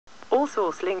all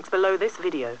source links below this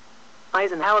video.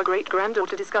 Eisenhower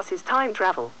great-granddaughter discusses time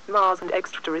travel, Mars and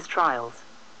extraterrestrial trials.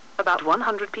 About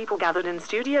 100 people gathered in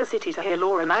Studio City to hear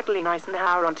Laura Magdalene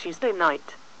Eisenhower on Tuesday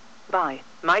night. By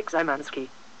Mike Zamansky.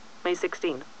 May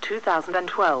 16,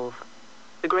 2012.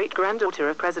 The great-granddaughter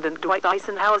of President Dwight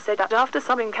Eisenhower said that after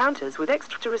some encounters with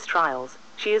extraterrestrials,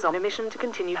 she is on a mission to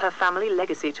continue her family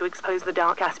legacy to expose the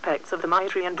dark aspects of the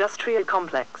military-industrial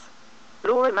complex.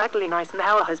 Laura Magdalene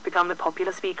Eisenhower has become a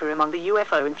popular speaker among the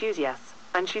UFO enthusiasts,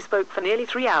 and she spoke for nearly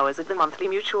 3 hours at the monthly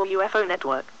Mutual UFO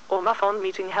Network, or MUFON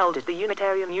meeting held at the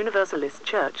Unitarian Universalist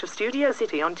Church of Studio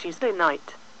City on Tuesday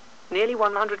night. Nearly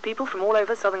 100 people from all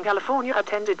over Southern California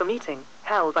attended the meeting,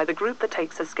 held by the group that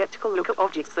takes a skeptical look at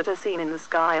objects that are seen in the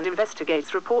sky and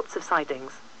investigates reports of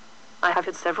sightings. I have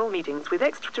had several meetings with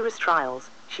extraterrestrials,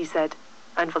 she said,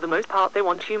 and for the most part they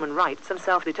want human rights and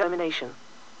self-determination.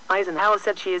 Eisenhower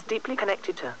said she is deeply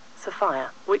connected to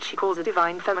Sophia, which she calls a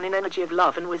divine feminine energy of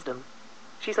love and wisdom.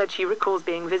 She said she recalls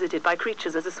being visited by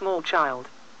creatures as a small child.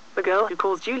 The girl who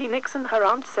calls Julie Nixon her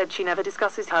aunt said she never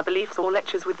discusses her beliefs or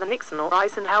lectures with the Nixon or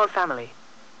Eisenhower family.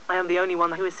 I am the only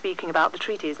one who is speaking about the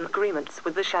treaties and agreements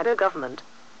with the shadow government,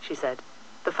 she said.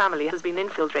 The family has been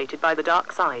infiltrated by the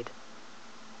dark side.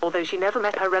 Although she never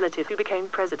met her relative who became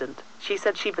president, she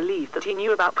said she believed that he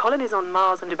knew about colonies on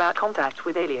Mars and about contact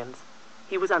with aliens.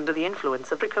 He was under the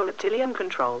influence of reptilian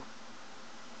control.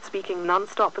 Speaking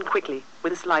non-stop and quickly,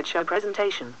 with a slideshow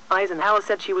presentation, Eisenhower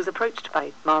said she was approached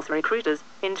by Mars recruiters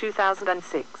in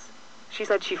 2006. She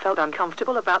said she felt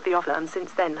uncomfortable about the offer and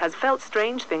since then has felt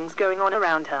strange things going on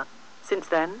around her. Since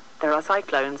then, there are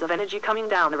cyclones of energy coming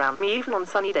down around me even on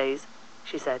sunny days,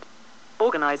 she said.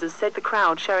 Organizers said the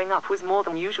crowd showing up was more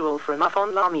than usual for a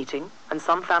MUFON meeting, and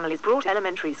some families brought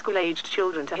elementary school-aged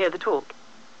children to hear the talk.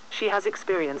 She has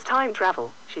experienced time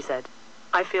travel, she said.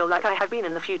 I feel like I have been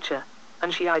in the future.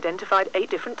 And she identified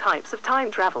 8 different types of time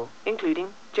travel,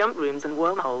 including jump rooms and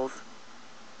wormholes.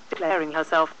 Declaring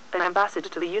herself an ambassador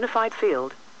to the unified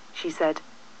field, she said,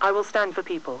 I will stand for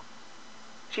people.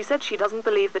 She said she doesn't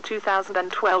believe that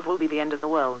 2012 will be the end of the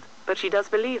world, but she does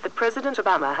believe that President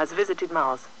Obama has visited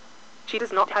Mars. She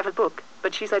does not have a book,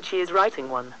 but she said she is writing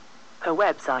one. Her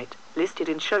website, listed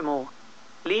in Show More.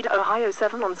 Lead Ohio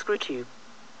 7 on ScrewTube.